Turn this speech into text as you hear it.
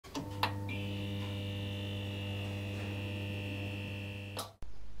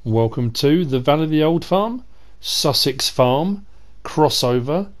Welcome to the Valley of the Old Farm, Sussex Farm,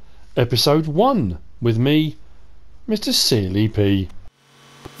 crossover, episode 1, with me, MrSealyp.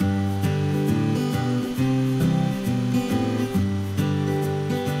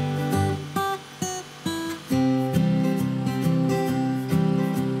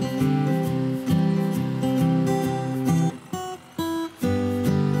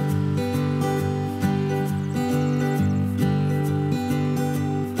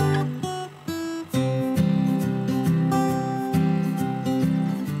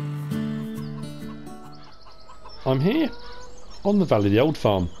 I'm here on the Valley of the Old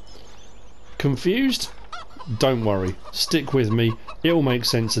Farm. Confused? Don't worry, stick with me, it'll make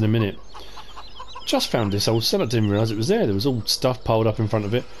sense in a minute. Just found this old cellar, didn't realise it was there. There was all stuff piled up in front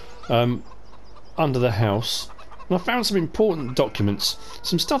of it, under the house. And I found some important documents,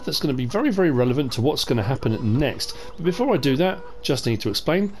 some stuff that's going to be very, very relevant to what's going to happen next. But before I do that, just need to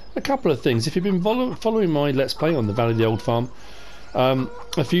explain a couple of things. If you've been following my Let's Play on the Valley of the Old Farm,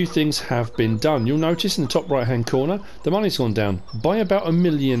 a few things have been done. You'll notice in the top right hand corner the money's gone down by about £1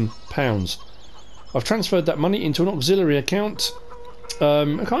 million. I've transferred that money into an auxiliary account,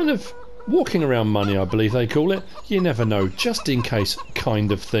 a kind of walking around money I believe they call it, you never know, just in case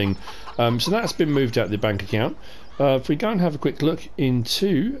kind of thing. So that's been moved out of the bank account. If we go and have a quick look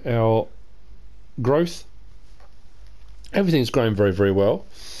into our growth, everything's growing very, very well.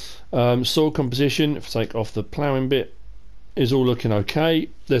 Soil composition, if I take off the ploughing bit, is all looking okay.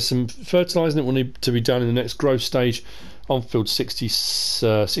 There's some fertilising that will need to be done in the next growth stage on field 60,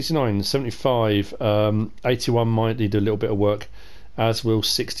 69, 75, 81 might need a little bit of work, as will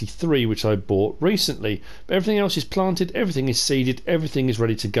 63, which I bought recently. But everything else is planted, everything is seeded, everything is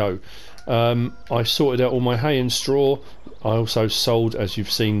ready to go. I sorted out all my hay and straw. I also sold, as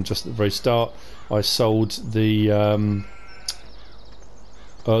you've seen just at the very start, I sold the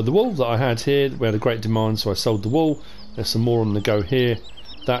wool that I had here. We had a great demand, so I sold the wool. There's some more on the go here.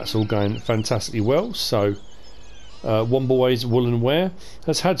 That's all going fantastically well. So Wombleways Woolen Wear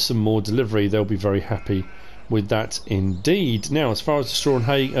has had some more delivery. They'll be very happy with that indeed. Now, as far as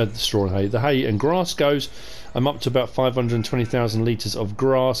the hay and grass goes, I'm up to about 520,000 litres of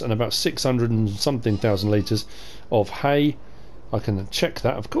grass and about 600 and something thousand litres of hay. I can check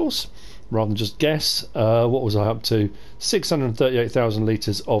that, of course, rather than just guess. What was I up to? 638,000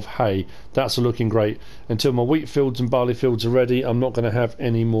 litres of hay. That's looking great. Until my wheat fields and barley fields are ready, I'm not going to have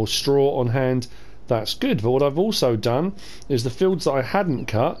any more straw on hand. That's good. But what I've also done is the fields that I hadn't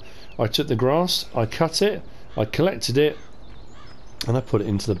cut, I took the grass, I cut it, I collected it, and I put it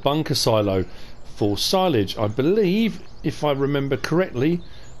into the bunker silo for silage. I believe, if I remember correctly,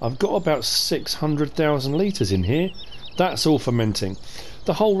 I've got about 600,000 litres in here. That's all fermenting.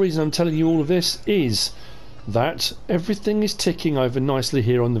 The whole reason I'm telling you all of this is that everything is ticking over nicely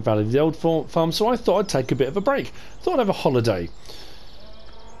here on the Valley of the Old Farm, so I thought I'd take a bit of a break. Thought I'd have a holiday.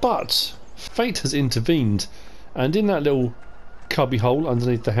 But fate has intervened, and in that little cubby hole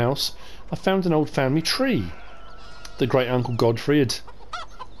underneath the house, I found an old family tree that great Uncle Godfrey had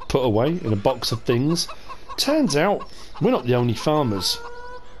put away in a box of things. Turns out we're not the only farmers.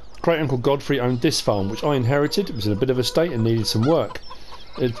 Great Uncle Godfrey owned this farm, which I inherited. It was in a bit of a state and needed some work.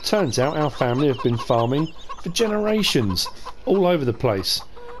 It turns out our family have been farming for generations all over the place.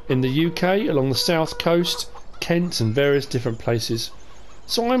 In the UK, along the south coast, Kent and various different places.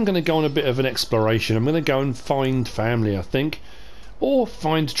 So I'm going to go on a bit of an exploration. I'm going to go and find family, I think. Or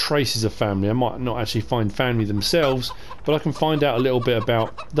find traces of family. I might not actually find family themselves, but I can find out a little bit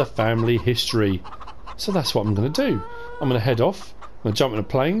about the family history. So that's what I'm going to do. I'm going to head off. I'm going to jump in a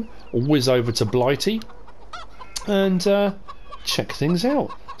plane, whiz over to Blighty, and check things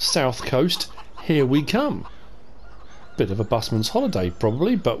out. South Coast, here we come. Bit of a busman's holiday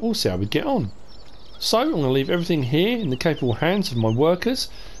probably, but we'll see how we get on. So I'm going to leave everything here in the capable hands of my workers,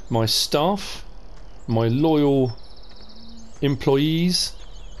 my staff, my loyal employees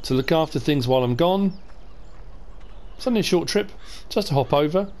to look after things while I'm gone. It's only a short trip, just to hop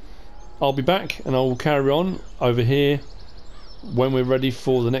over. I'll be back and I will carry on over here when we're ready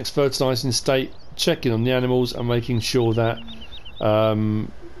for the next fertilising state, checking on the animals and making sure that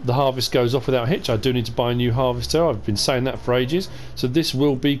the harvest goes off without a hitch. I do need to buy a new harvester. I've been saying that for ages. So this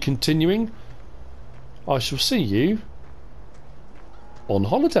will be continuing. I shall see you on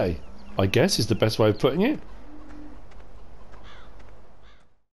holiday, I guess is the best way of putting it.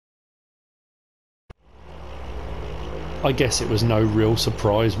 I guess it was no real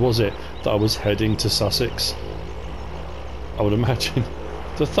surprise, was it, that I was heading to Sussex? I would imagine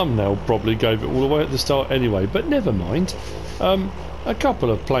the thumbnail probably gave it all away at the start anyway, but never mind. A couple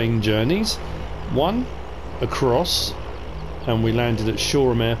of plane journeys, one across and we landed at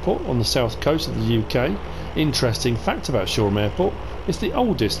Shoreham Airport on the south coast of the UK. Interesting fact about Shoreham Airport, it's the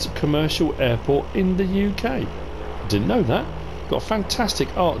oldest commercial airport in the UK. Didn't know that. Got a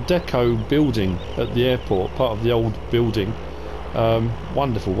fantastic Art Deco building at the airport, part of the old building.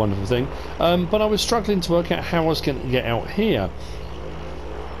 Wonderful, wonderful thing. But I was struggling to work out how I was going to get out here.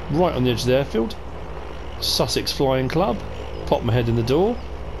 Right on the edge of the airfield, Sussex Flying Club. Pop my head in the door.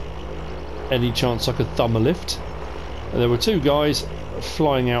 Any chance I could thumb a lift? And there were two guys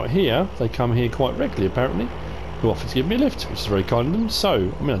flying out here. They come here quite regularly apparently, who offered to give me a lift, which is very kind of them.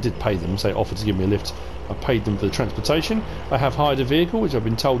 So, I mean, I did pay them, so they offered to give me a lift. I paid them for the transportation. I have hired a vehicle, which I've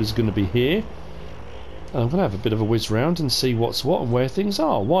been told is going to be here. And I'm going to have a bit of a whiz round and see what's what and where things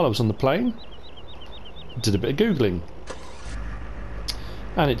are. While I was on the plane, I did a bit of Googling.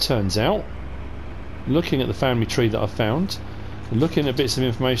 And it turns out, looking at the family tree that I found, looking at bits of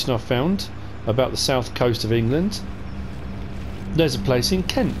information I found about the south coast of England, there's a place in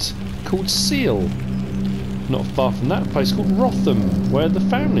Kent called Seal. Not far from that, a place called Rotham, where the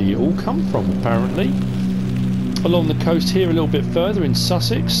family all come from apparently. Along the coast here a little bit further in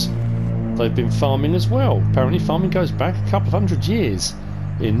Sussex, they've been farming as well. Apparently farming goes back a couple of 100 years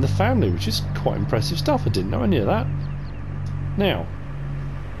in the family, which is quite impressive stuff. I didn't know any of that. Now,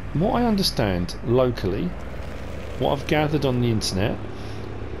 what I understand locally, what I've gathered on the internet,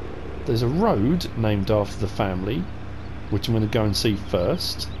 there's a road named after the family, which I'm going to go and see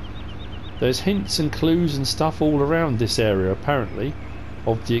first. There's hints and clues and stuff all around this area apparently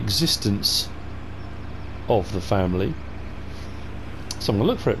of the existence of the family. So I'm going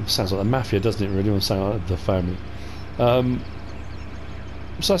to look for it. Sounds like the mafia, doesn't it, really, when I say like the family. So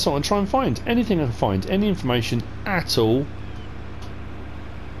that's what I'm trying to find. Anything I can find, any information at all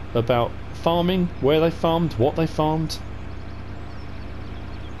about farming, where they farmed, what they farmed.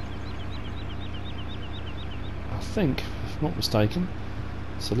 I think, if I'm not mistaken,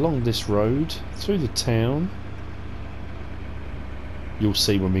 it's along this road, through the town. You'll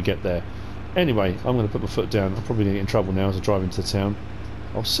see when we get there. Anyway, I'm going to put my foot down. I'm probably going to get in trouble now as I drive into the town.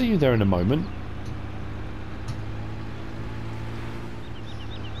 I'll see you there in a moment.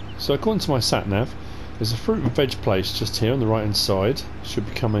 So according to my sat-nav, there's a fruit and veg place just here on the right hand side. Should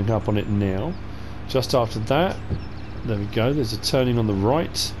be coming up on it now. Just after that, there we go, there's a turning on the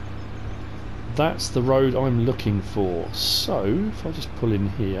right. That's the road I'm looking for. So if I just pull in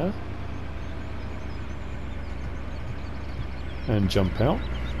here and jump out,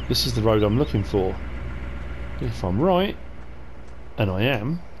 this is the road I'm looking for. If I'm right, and I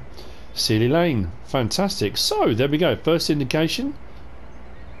am, Sealy Lane. Fantastic. So there we go, first indication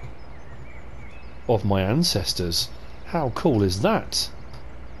of my ancestors. How cool is that?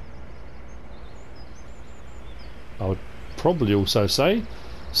 I would probably also say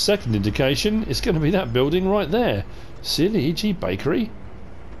second indication is going to be that building right there, Sealy E.G. Bakery.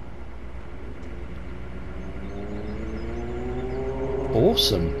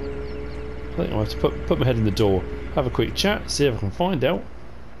 Awesome. I think I'll have to put my head in the door, have a quick chat, see if I can find out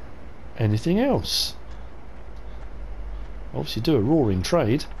anything else. Obviously do a roaring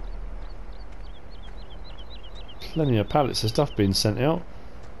trade. Plenty of pallets of stuff being sent out.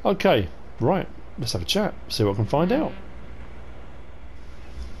 Okay, right, let's have a chat, see what I can find out.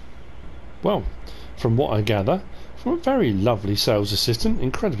 Well, from what I gather, from a very lovely sales assistant,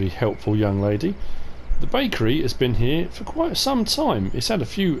 incredibly helpful young lady, the bakery has been here for quite some time. It's had a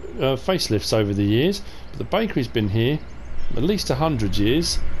few facelifts over the years, but the bakery's been here at least 100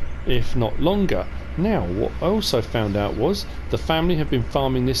 years, if not longer. Now, what I also found out was the family have been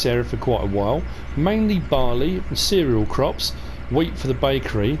farming this area for quite a while, mainly barley and cereal crops, wheat for the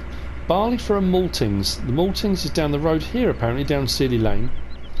bakery, barley for a maltings. The maltings is down the road here, apparently down Sealy Lane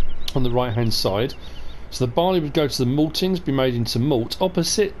on the right hand side. So the barley would go to the maltings, be made into malt.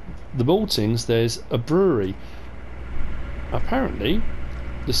 Opposite the maltings there's a brewery, apparently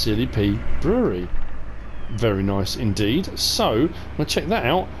the SUSSEX brewery. Very nice indeed. So I'm going to check that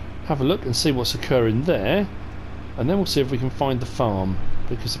out, have a look and see what's occurring there, and then we'll see if we can find the farm,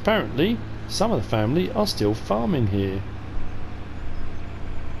 because apparently some of the family are still farming here.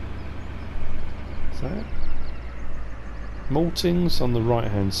 Is that maltings on the right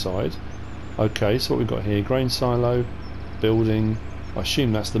hand side? Okay, so what we've got here, grain silo, building, I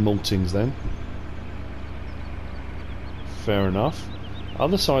assume that's the maltings then. Fair enough.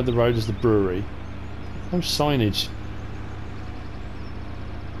 Other side of the road is the brewery. No signage.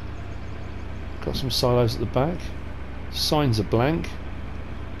 Got some silos at the back. Signs are blank.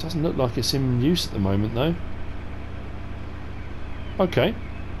 Doesn't look like it's in use at the moment though. Okay,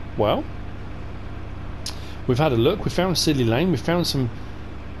 well, we've had a look. We found Sealy Lane. We found some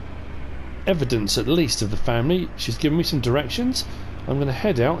evidence at least of the family. She's given me some directions. I'm going to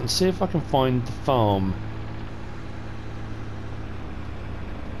head out and see if I can find the farm.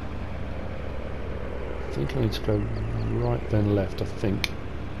 I think I need to go right then left, I think.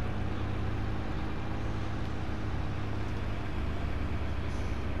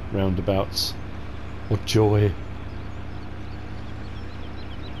 Roundabouts. What joy.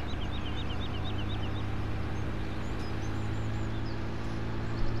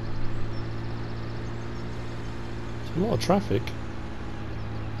 There's a lot of traffic.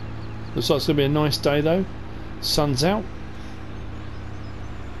 Looks like it's going to be a nice day though. Sun's out.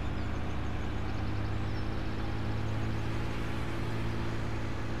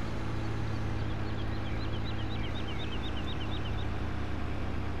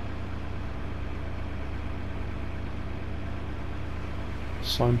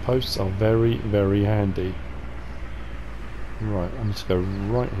 Signposts are very, very handy. Right, I need to go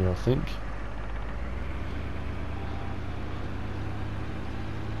right here, I think.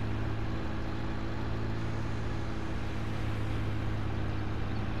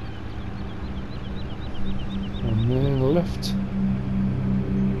 And then left.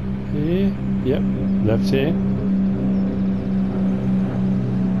 Here. Yep, left here.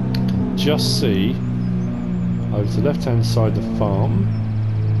 Just see over to the left hand side the farm.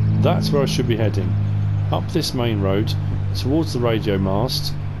 That's where I should be heading. Up this main road towards the radio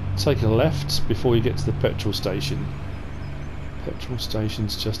mast. Take a left before you get to the petrol station. Petrol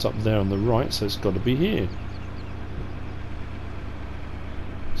station's just up there on the right, so it's got to be here.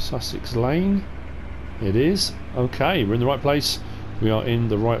 Sussex Lane. It is. Okay, we're in the right place. We are in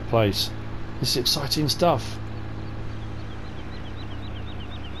the right place. This is exciting stuff.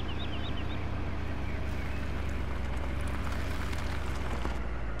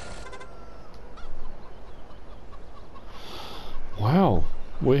 Wow,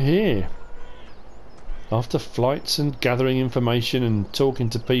 we're here. After flights and gathering information and talking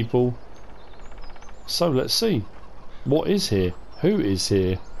to people. So let's see. What is here? Who is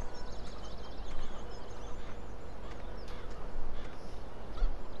here?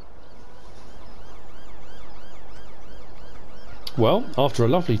 Well, after a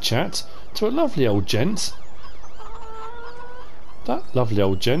lovely chat to a lovely old gent, that lovely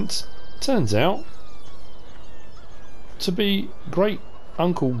old gent turns out to be Great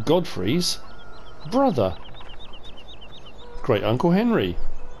Uncle Godfrey's brother, Great Uncle Henry.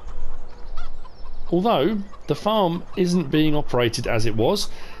 Although the farm isn't being operated as it was,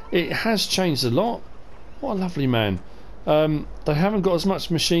 it has changed a lot. What a lovely man. They haven't got as much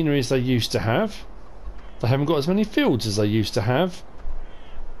machinery as they used to have. They haven't got as many fields as they used to have.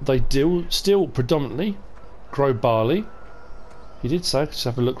 They do still predominantly grow barley. He did say, just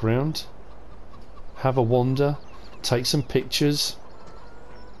have a look round, have a wander, take some pictures.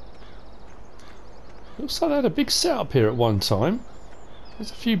 Looks like they had a big setup here at one time. There's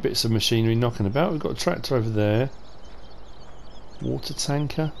a few bits of machinery knocking about. We've got a tractor over there. Water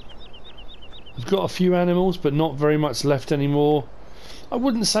tanker. We've got a few animals, but not very much left anymore. I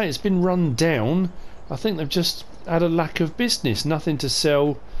wouldn't say it's been run down. I think they've just had a lack of business. Nothing to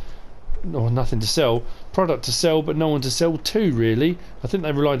sell. Or nothing to sell. Product to sell, but no one to sell to, really. I think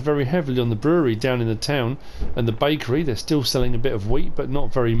they relied very heavily on the brewery down in the town and the bakery. They're still selling a bit of wheat, but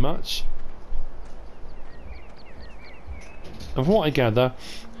not very much. And from what I gather,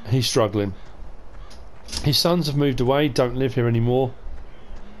 he's struggling. His sons have moved away, don't live here anymore.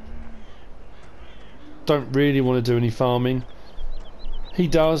 Don't really want to do any farming. He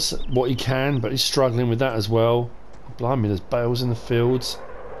does what he can, but he's struggling with that as well. Blimey, there's bales in the fields.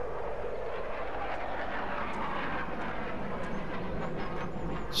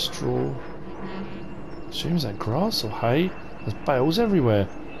 Straw. Assumes that grass or hay. There's bales everywhere.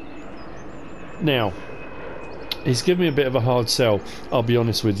 Now, he's given me a bit of a hard sell, I'll be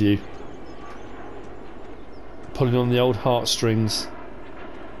honest with you. Pulling on the old heartstrings.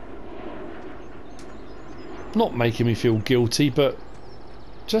 Not making me feel guilty, but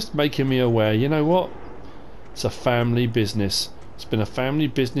just making me aware, you know what? It's a family business. It's been a family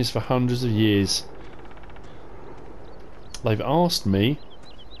business for hundreds of years. They've asked me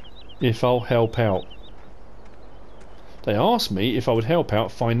if I'll help out. They asked me if I would help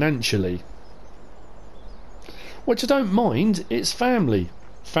out financially. Which I don't mind, it's family.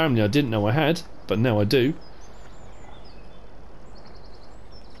 Family I didn't know I had, but now I do.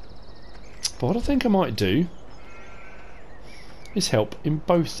 But what I think I might do is help in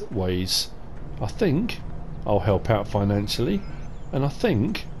both ways. I think I'll help out financially, and I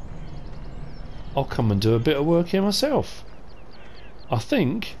think I'll come and do a bit of work here myself. I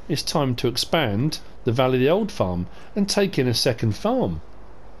think it's time to expand the Valley of the Old Farm and take in a second farm.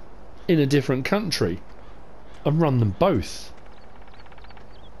 in a different country and run them both.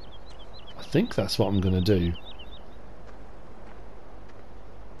 I think that's what I'm going to do.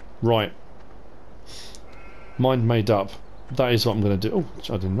 Right. Mind made up. That is what I'm going to do.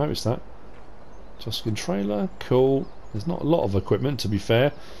 Oh, I didn't notice that. Tuscan trailer. Cool. There's not a lot of equipment, to be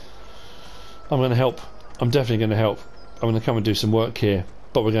fair. I'm going to help. I'm definitely going to help. I'm going to come and do some work here.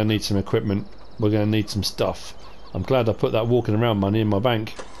 But we're going to need some equipment. We're going to need some stuff. I'm glad I put that walking around money in my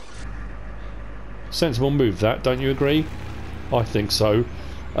bank. Sensible move that, don't you agree? I think so.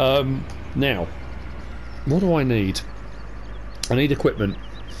 Now, what do I need? I need equipment.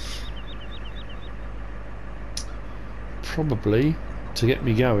 Probably, to get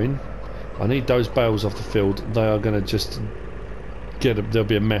me going, I need those bales off the field. They are going to just there'll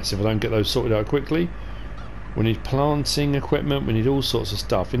be a mess if I don't get those sorted out quickly. We need planting equipment, we need all sorts of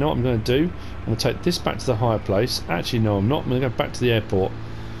stuff. You know what I'm going to do? I'm going to take this back to the hire place. Actually, no, I'm not. I'm going to go back to the airport.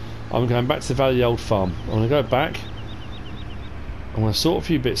 I'm going back to the Valley Old Farm. I'm going to go back. I'm going to sort a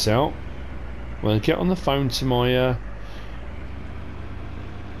few bits out. I'm going to get on the phone to my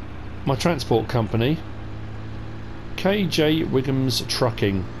my transport company, KJ Wiggum's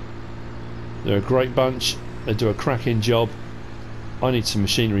Trucking. They're a great bunch. They do a cracking job. I need some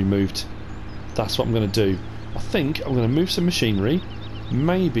machinery moved. That's what I'm going to do. I think I'm going to move some machinery,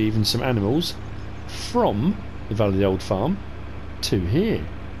 maybe even some animals, from the Valley of the Old Farm to here.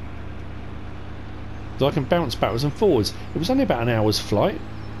 So I can bounce backwards and forwards. It was only about an hour's flight.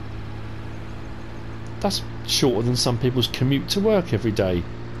 That's shorter than some people's commute to work every day.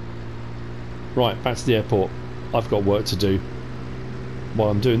 Right, back to the airport. I've got work to do. While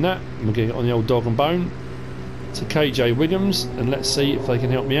I'm doing that, I'm going to get on the old dog and bone to KJ Wiggum's and let's see if they can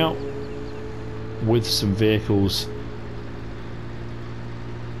help me out with some vehicles.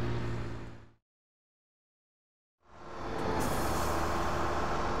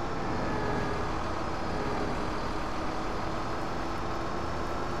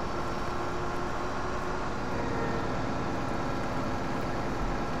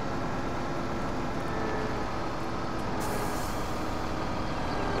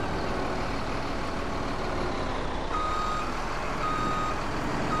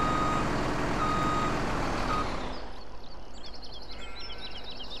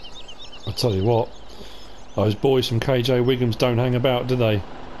 I'll tell you what, those boys from KJ Wiggum's don't hang about, do they?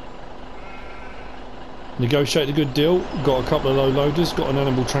 Negotiated a good deal, got a couple of low loaders, got an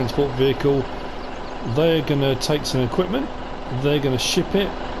animal transport vehicle. They're going to take some equipment, they're going to ship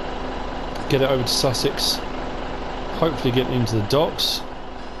it, get it over to Sussex, hopefully get it into the docks.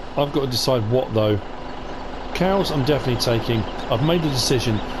 I've got to decide what though. Cows I'm definitely taking. I've made a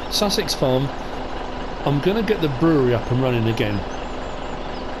decision. Sussex Farm, I'm going to get the brewery up and running again.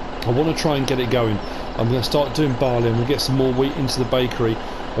 I want to try and get it going. I'm going to start doing barley. I'm going to get some more wheat into the bakery.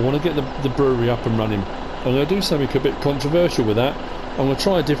 I want to get the brewery up and running. I'm going to do something a bit controversial with that. I'm going to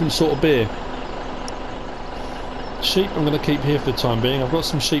try a different sort of beer. Sheep I'm going to keep here for the time being. I've got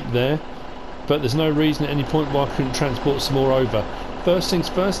some sheep there, but there's no reason at any point why I couldn't transport some more over. First things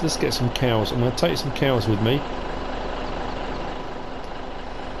first, let's get some cows. I'm going to take some cows with me.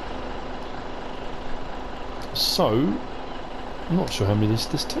 So, I'm not sure how many this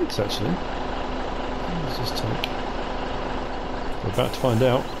takes actually. How does this take? We're about to find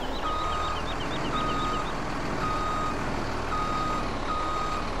out.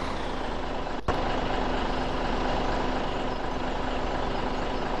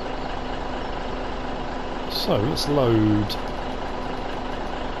 So let's load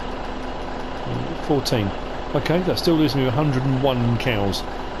 14. Okay, that still leaves me 101 cows.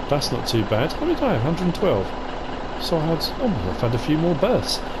 That's not too bad. How many did I have? 112. So I've had a few more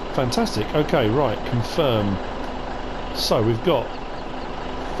births. Fantastic. Okay, right, confirm. So we've got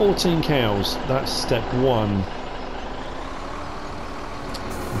 14 cows. That's step one.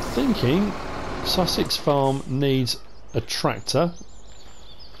 I'm thinking Sussex Farm needs a tractor.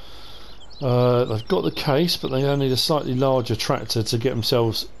 They've got the case, but they need a slightly larger tractor to get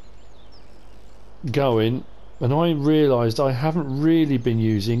themselves going. And I realised I haven't really been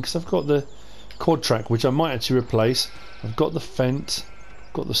using, because I've got the quad track, which I might actually replace. I've got the Fent,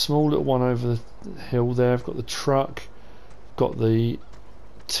 got the small little one over the hill there, I've got the truck, got the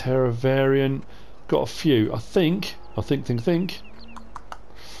Terra variant, got a few. I think the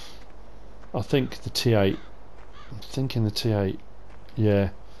T8. I'm thinking the T8. Yeah.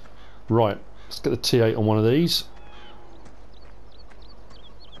 Right, let's get the T8 on one of these.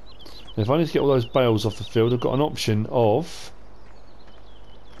 And if I need to get all those bales off the field, I've got an option of...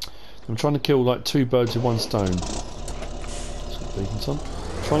 I'm trying to kill like two birds with one stone. Let's get beacons on.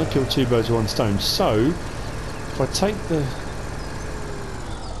 I'm trying to kill two birds with one stone. So, if I take the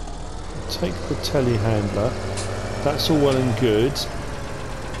take the telehandler. That's all well and good.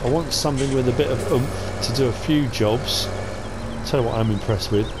 I want something with a bit of oomph to do a few jobs. Tell you what I'm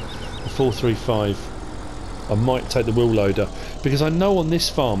impressed with. The 435. I might take the wheel loader. Because I know on this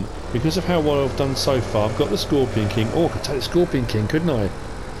farm, because of how well I've done so far, I've got the Scorpion King. Oh, I could take the Scorpion King, couldn't I?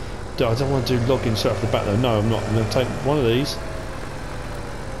 I don't want to do logging straight off the bat though. No, I'm not. I'm going to take one of these.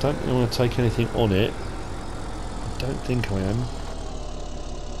 Don't want to take anything on it. I don't think I am.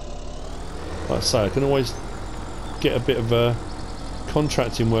 Like I say, I can always get a bit of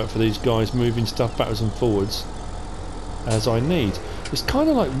contracting work for these guys, moving stuff backwards and forwards as I need. It's kind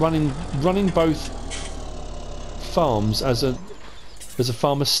of like running both farms as a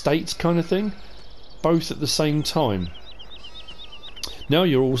farm estate kind of thing, both at the same time. Now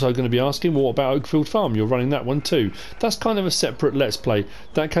you're also going to be asking, well, what about Oakfield Farm? You're running that one too. That's kind of a separate Let's Play.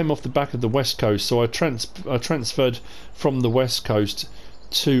 That came off the back of the West Coast, so I transferred from the West Coast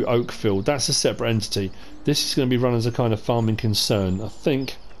to Oakfield. That's a separate entity. This is going to be run as a kind of farming concern, I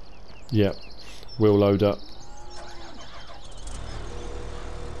think. Yeah, wheel loader.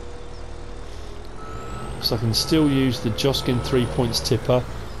 So I can still use the Joskin 3 points tipper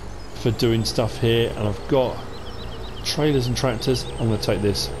for doing stuff here, and I've got trailers and tractors. I'm going to take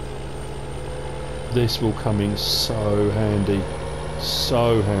this. This will come in so handy.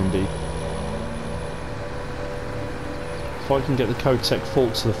 So handy. If I can get the Kotech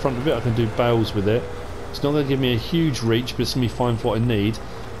forks to the front of it, I can do bales with it. It's not going to give me a huge reach, but it's going to be fine for what I need.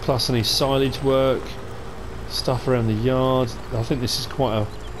 Plus any silage work, stuff around the yard. I think this is quite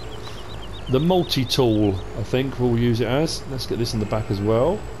the multi-tool, I think we'll use it as. Let's get this in the back as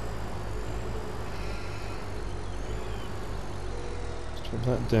well. Drop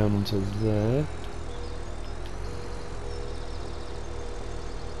that down onto there.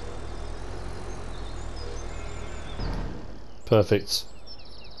 Perfect.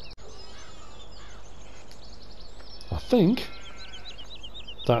 I think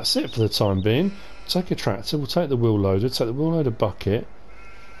that's it for the time being. Take a tractor, we'll take the wheel loader, take the wheel loader bucket.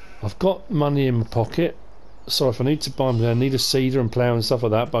 I've got money in my pocket, so if I need to buy them, I need a seeder and plough and stuff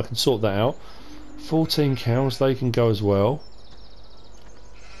like that, but I can sort that out. 14 cows, they can go as well.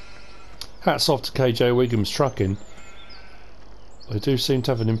 Hats off to KJ Wiggum's Trucking. They do seem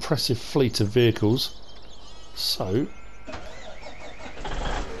to have an impressive fleet of vehicles. So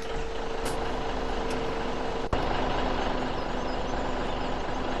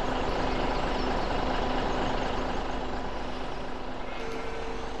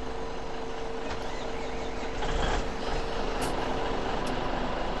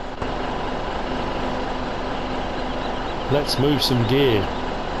let's move some gear.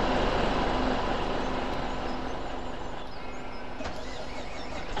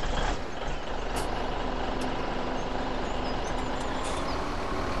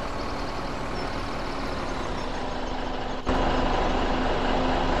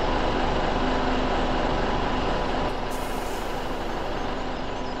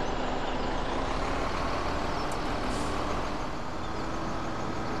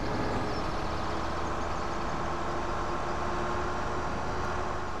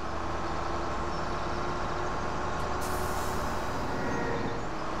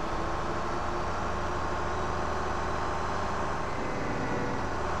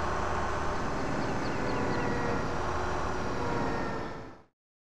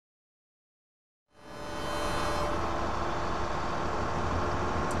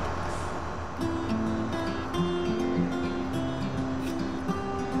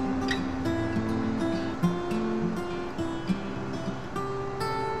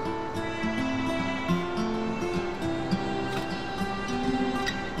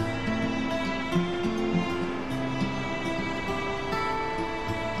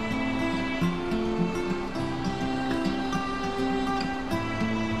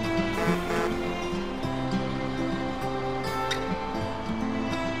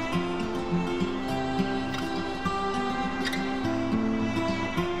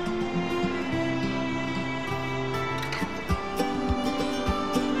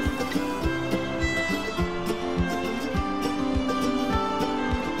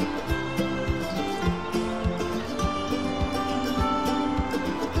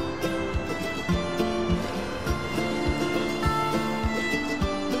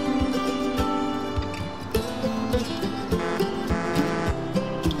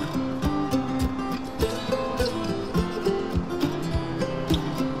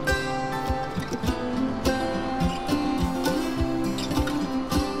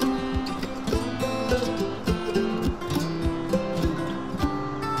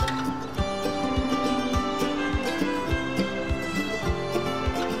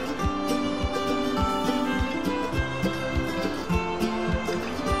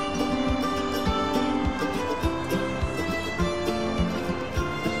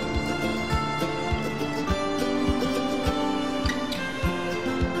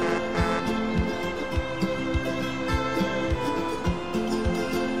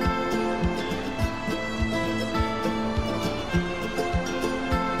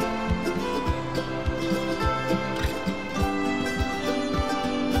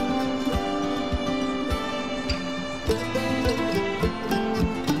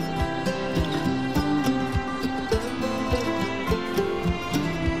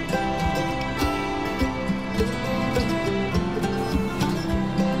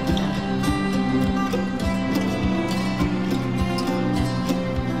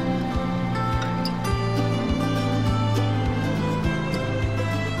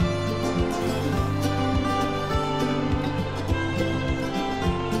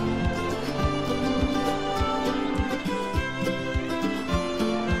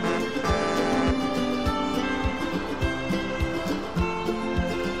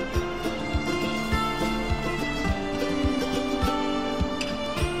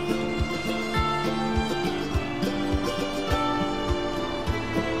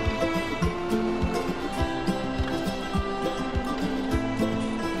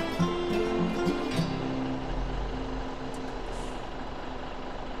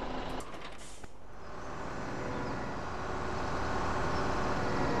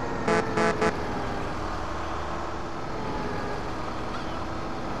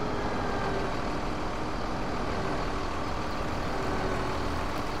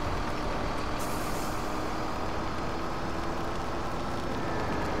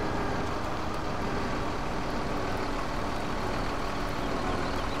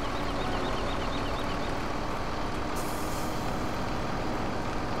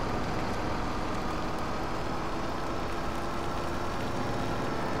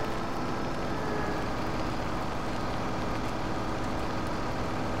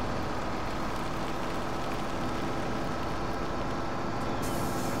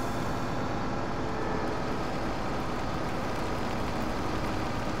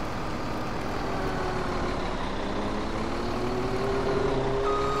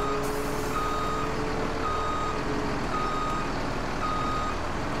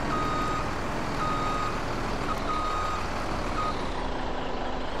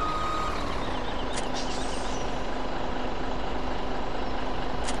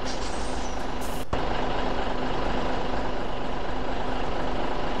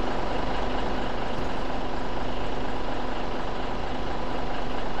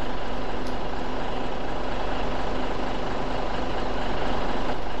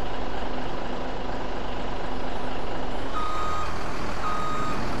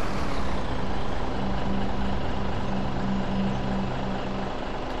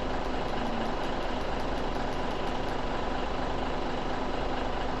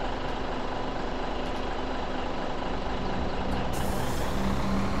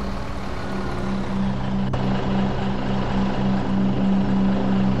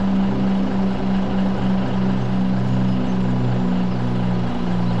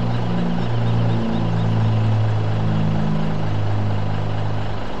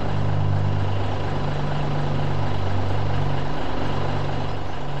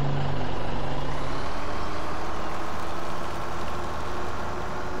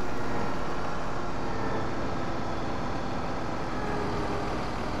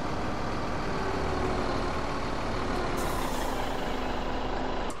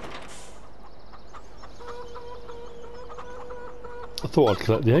 thought I'd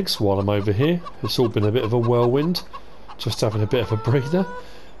collect the eggs while I'm over here. It's all been a bit of a whirlwind, just having a bit of a breather.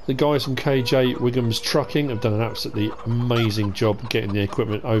 The guys from KJ Wiggum's Trucking have done an absolutely amazing job getting the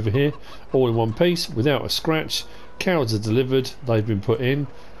equipment over here, all in one piece, without a scratch. Cows are delivered, they've been put in.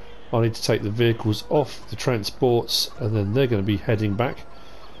 I need to take the vehicles off the transports, and then they're going to be heading back,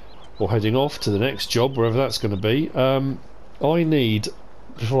 or heading off to the next job, wherever that's going to be. I need,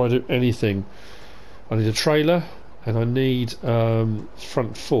 before I do anything, I need a trailer, and I need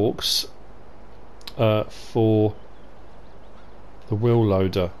front forks for the wheel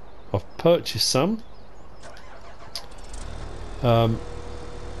loader. I've purchased some, and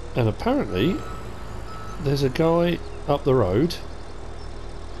apparently there's a guy up the road.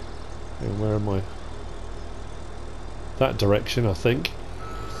 Where am I? That direction, I think.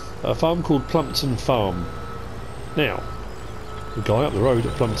 A farm called Plumpton Farm. Now, the guy up the road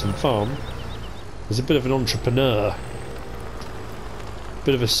at Plumpton Farm is a bit of an entrepreneur,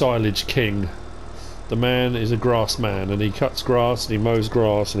 bit of a silage king. The man is a grass man, and he cuts grass and he mows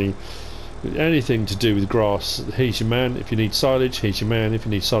grass and he anything to do with grass. He's your man. If you need silage, he's your man. If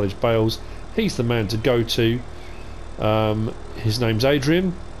you need silage bales, he's the man to go to. His name's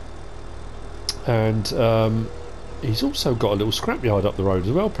Adrian, and he's also got a little scrapyard up the road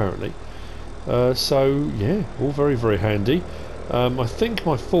as well, apparently. So yeah, all very, very handy. I think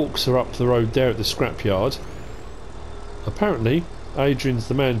my forks are up the road there at the scrapyard. Apparently Adrian's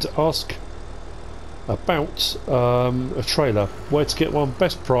the man to ask about a trailer, where to get one,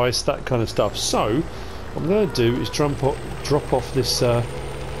 best price, that kind of stuff. So what I'm going to do is drop off this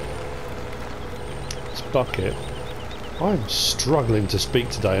bucket. I'm struggling to speak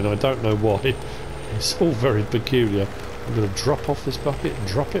today, and I don't know why. It's all very peculiar. I'm going to drop off this bucket,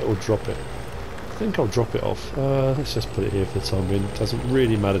 drop it or drop it. I think I'll drop it off. Let's just put it here for the time being. It doesn't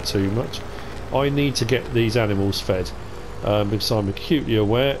really matter too much. I need to get these animals fed, because I'm acutely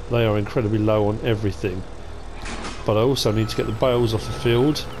aware they are incredibly low on everything. But I also need to get the bales off the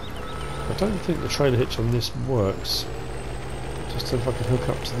field. I don't think the trailer hitch on this works. Just see if I can hook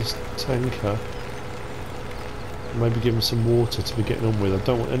up to this tanker. Maybe give them some water to be getting on with. I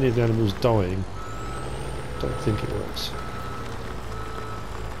don't want any of the animals dying. Don't think it works.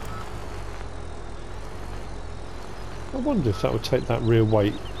 I wonder if that would take that rear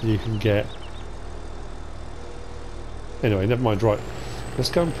weight you can get. Anyway, never mind. Right, let's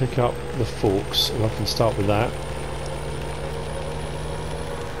go and pick up the forks, and I can start with that.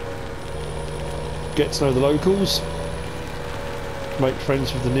 Get to know the locals. Make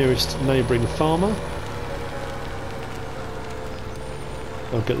friends with the nearest neighbouring farmer.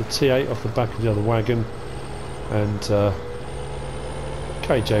 I'll get the T8 off the back of the other wagon, and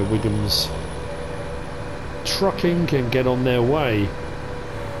KJ Wiggum's Trucking can get on their way.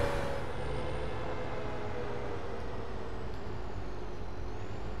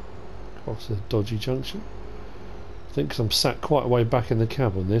 Across a dodgy junction. I think because I'm sat quite a way back in the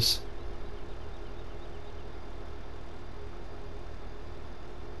cab on this.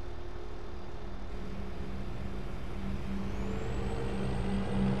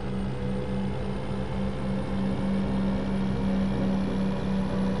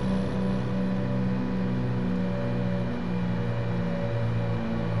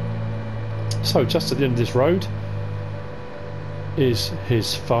 So just at the end of this road is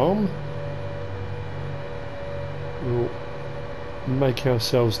his farm. We'll make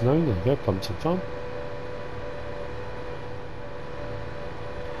ourselves known. There we go, Plumpton Farm.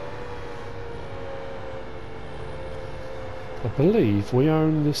 I believe we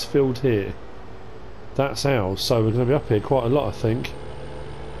own this field here. That's ours, so we're going to be up here quite a lot, I think.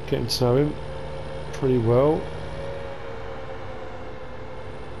 Getting to know him pretty well.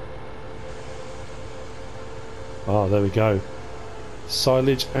 Ah, there we go.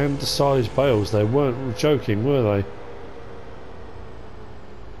 Silage and the silage bales. They weren't joking, were they?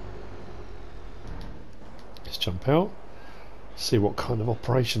 Let's jump out. See what kind of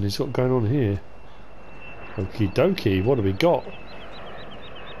operation he's got going on here. Okie dokie, what have we got?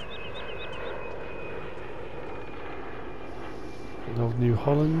 Old New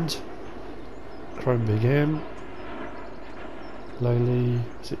Holland. Chrome Big M. Lowly.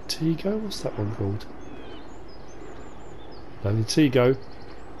 Is it Tego? What's that one called? Lowly Tego.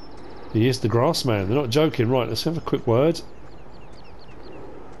 He is the grass man. They're not joking. Right, let's have a quick word.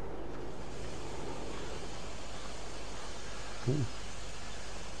 Ooh.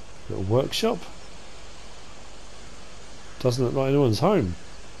 Little workshop. Doesn't look like anyone's home.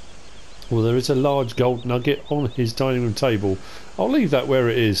 Well, there is a large gold nugget on his dining room table. I'll leave that where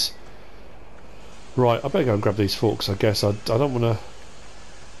it is. Right, I better go and grab these forks, I guess. I don't want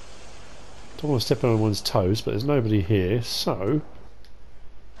to step on anyone's toes, but there's nobody here, so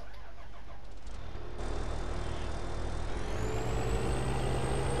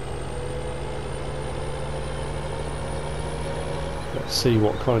see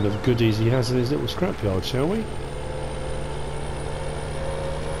what kind of goodies he has in his little scrapyard, shall we?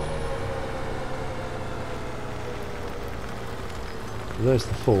 There's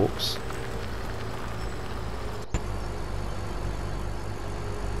the forks.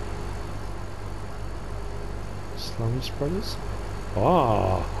 Slurry spreaders?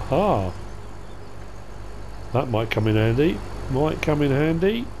 Ah! That might come in handy. Might come in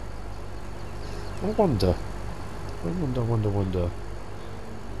handy. I wonder. Does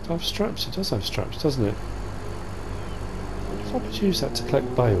it have straps? It does have straps, doesn't it? If I could use that to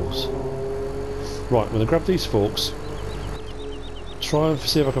collect bales. Right, I'm going to grab these forks. Try and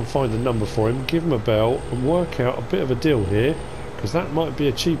see if I can find a number for him, give him a bell and work out a bit of a deal here, because that might be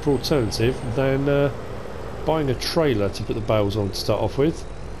a cheaper alternative than buying a trailer to put the bales on to start off with.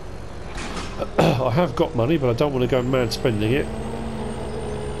 I have got money, but I don't want to go mad spending it.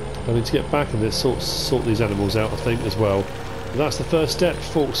 I need to get back and sort these animals out, I think, as well. But that's the first step.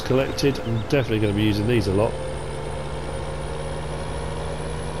 Forks collected. I'm definitely going to be using these a lot.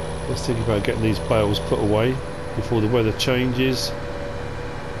 Let's think about getting these bales put away before the weather changes,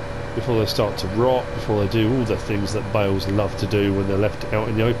 before they start to rot, before they do all the things that bales love to do when they're left out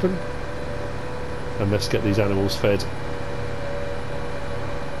in the open. And let's get these animals fed.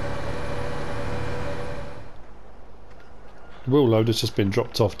 The wheel loader's just been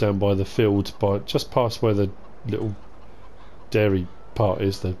dropped off down by the field, just past where the little dairy part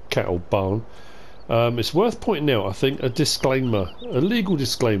is, the cattle barn. It's worth pointing out, I think, a disclaimer, a legal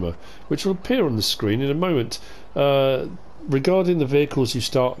disclaimer, which will appear on the screen in a moment, regarding the vehicles you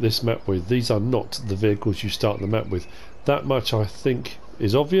start this map with. These are not the vehicles you start the map with. That much I think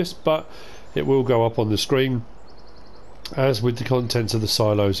is obvious, but it will go up on the screen, as with the contents of the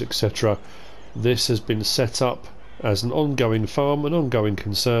silos, etc. This has been set up as an ongoing farm, an ongoing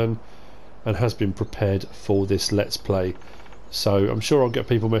concern, and has been prepared for this Let's Play. So I'm sure I'll get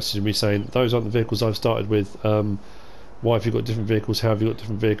people messaging me saying, those aren't the vehicles I've started with, why have you got different vehicles, how have you got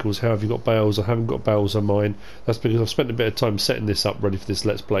different vehicles, how have you got bales, I haven't got bales on mine. That's because I've spent a bit of time setting this up ready for this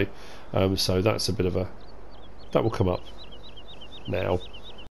Let's Play, so that's a bit of a... that will come up now.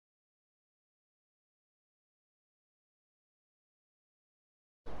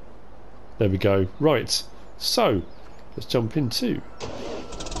 There we go. Right, so let's jump into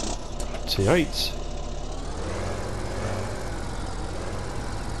T8.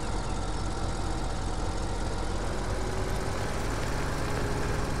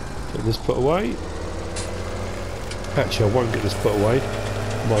 Get this put away. Actually, I won't get this put away.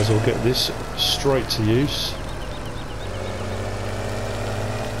 Might as well get this straight to use.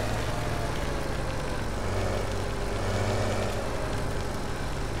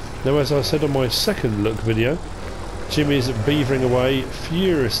 Now, as I said on my second look video, Jimmy is beavering away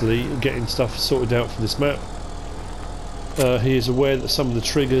furiously getting stuff sorted out for this map. He is aware that some of the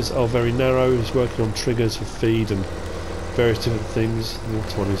triggers are very narrow. He's working on triggers for feed and various different things. The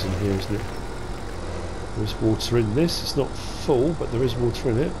water one is in here, isn't it? There's water in this. It's not full, but there is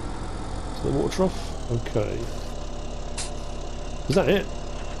water in it. Is the water off? Okay. Is that it?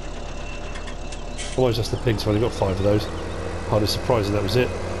 Oh, it's just the pigs. I've only got 5 of those. Hardly surprising that was it.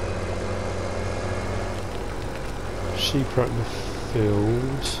 Sheep are out in the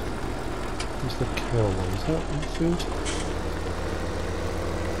field. Where's the cow one? Is that in the field?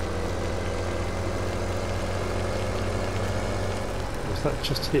 Or is that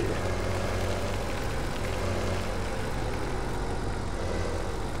just here?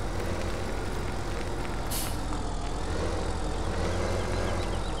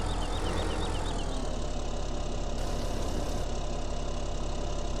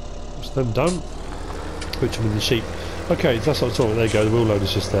 That's them done. Which I'm in the sheep. Okay, that's what I'm talking about. There you go, the wheel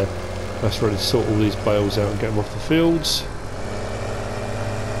loader's just there. That's ready to sort all these bales out and get them off the fields.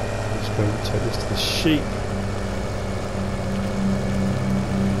 Let's go and take this to the sheep.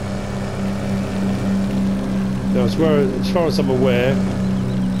 Now, as far as I'm aware,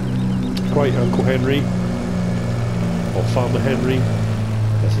 Great Uncle Henry, or Farmer Henry,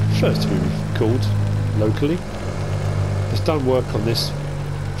 as it prefers to be called locally, has done work on this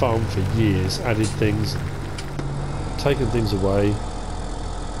farm for years, added things, taken things away.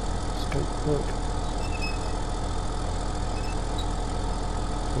 Look.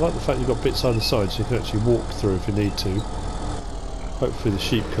 I like the fact you've got bits either side so you can actually walk through if you need to. Hopefully the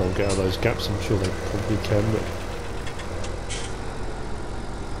sheep can't get out of those gaps. I'm sure they probably can. Look.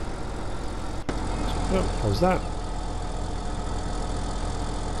 Oh, how's that?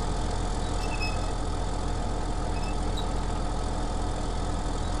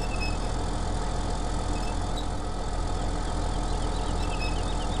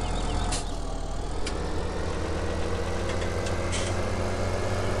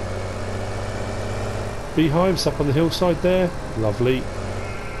 beehives up on the hillside there. Lovely.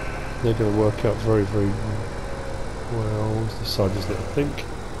 They're going to work out very, very well. This side, isn't it, I think.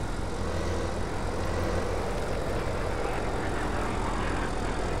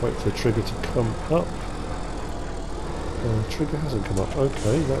 Wait for the trigger to come up. Trigger hasn't come up.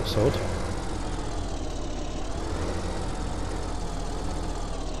 Okay, that's odd.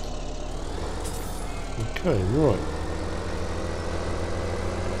 Okay, right.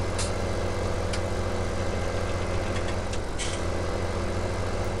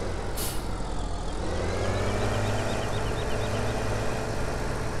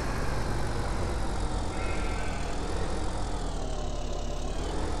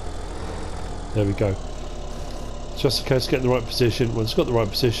 There we go. Just in case to get in the right position. When it's got the right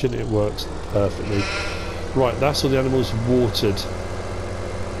position, it works perfectly. Right, that's all the animals watered.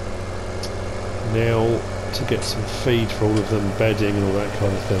 Now to get some feed for all of them, bedding and all that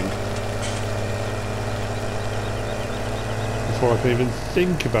kind of thing. Before I can even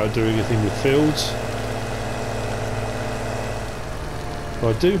think about doing anything with fields.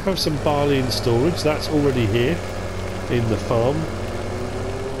 I do have some barley in storage. That's already here in the farm.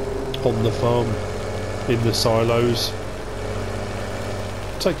 On the farm, in the silos.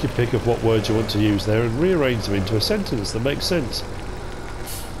 Take your pick of what words you want to use there and rearrange them into a sentence that makes sense.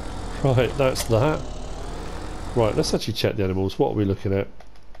 Right, that's that. Right, let's actually check the animals. What are we looking at?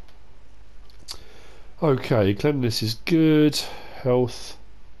 Okay, cleanliness is good. Health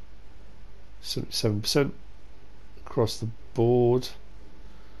 77% across the board.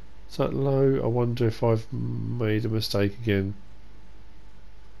 Is that low? I wonder if I've made a mistake again.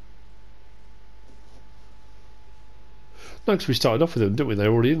 No, because we started off with them, didn't we? They're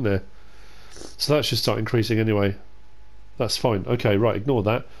already in there. So that should start increasing anyway. That's fine. Okay, right, ignore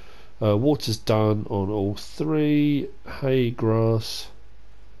that. Water's done on all three. Hay, grass,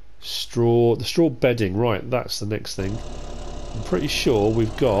 straw. The straw bedding, right, that's the next thing. I'm pretty sure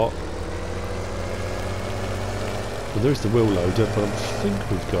we've got... Well, there's the wheel loader, but I think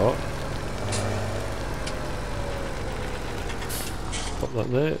we've got... Pop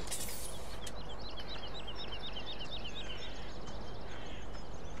that there.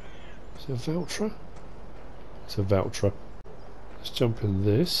 Is it a Valtra? It's a Valtra. Let's jump in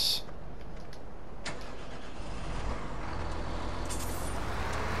this.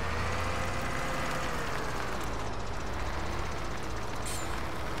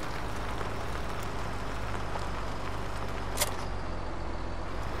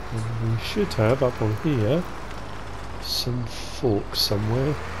 And we should have up on here some forks somewhere.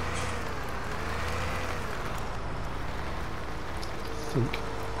 I think.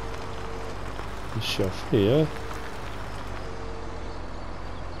 The shelf here.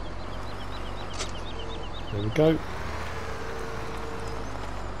 There we go.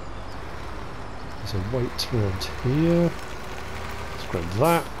 There's a weight around here. Let's grab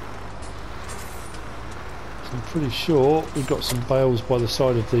that. So I'm pretty sure we've got some bales by the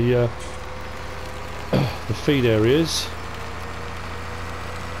side of the the feed areas.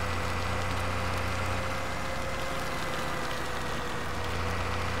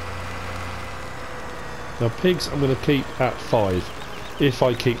 Now pigs I'm going to keep at 5, if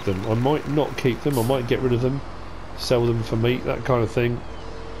I keep them. I might not keep them, I might get rid of them, sell them for meat, that kind of thing.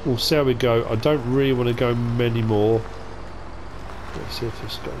 We'll see how we go. I don't really want to go many more. Let's see if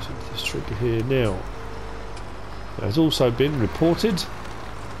this goes into this trigger here now. It has also been reported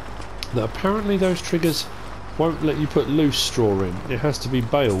that apparently those triggers won't let you put loose straw in. It has to be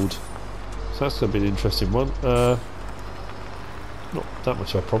baled. So that's going to be an interesting one. Not that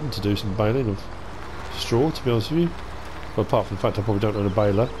much of a problem to do some baling of straw, to be honest with you. Well, apart from the fact I probably don't own a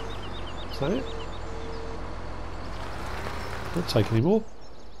baler. Is that it? Don't take any more.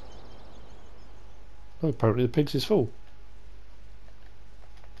 Oh, apparently the pigs is full.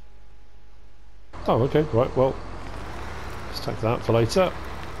 Oh, okay, right, well, let's take that for later.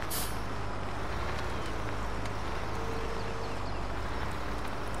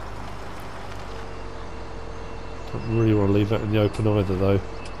 Don't really want to leave that in the open either, though.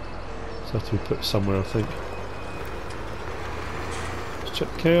 So have to be put somewhere, I think. Let's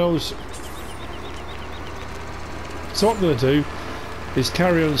check the cows. So what I'm going to do is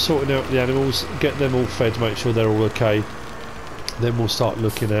carry on sorting out the animals, get them all fed, make sure they're all okay. Then we'll start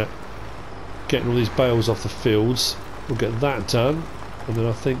looking at getting all these bales off the fields. We'll get that done, and then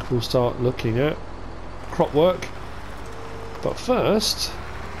I think we'll start looking at crop work. But first,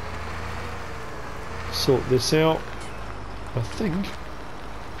 sort this out. I think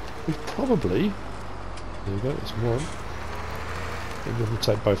we've probably... There we go, there's one. Maybe we'll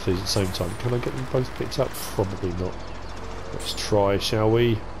take both of these at the same time. Can I get them both picked up? Probably not. Let's try, shall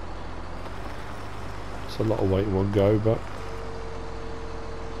we? It's a lot of weight in one go, but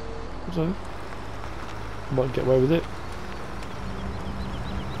I don't know. Might get away with it.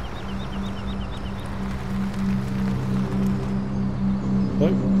 No.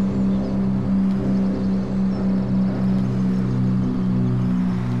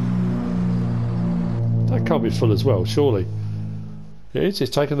 That can't be full as well, surely. It is,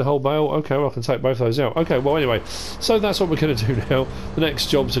 it's taking the whole bale. Okay, well I can take both of those out. Okay, well anyway, so that's what we're going to do now. The next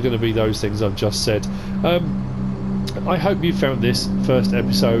jobs are going to be those things I've just said. I hope you found this first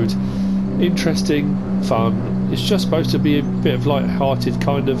episode interesting, fun. It's just supposed to be a bit of light-hearted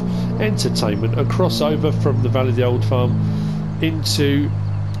kind of entertainment, a crossover from the Valley of the Old Farm into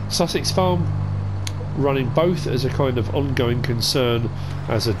Sussex Farm, running both as a kind of ongoing concern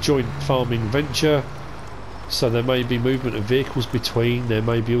as a joint farming venture. So there may be movement of vehicles between, there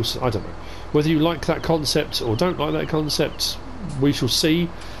may be also, I don't know, whether you like that concept or don't like that concept, we shall see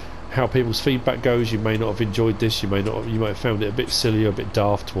how people's feedback goes. You may not have enjoyed this, you might have found it a bit silly or a bit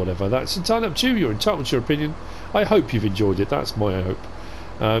daft, whatever. That's entirely up to you, you're entitled to your opinion. I hope you've enjoyed it, that's my hope.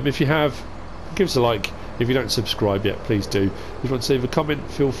 If you have, give us a like. If you don't subscribe yet, please do. If you want to leave a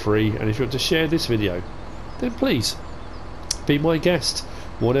comment, feel free, and if you want to share this video, then please be my guest,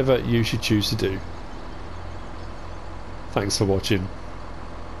 whatever you should choose to do. Thanks for watching.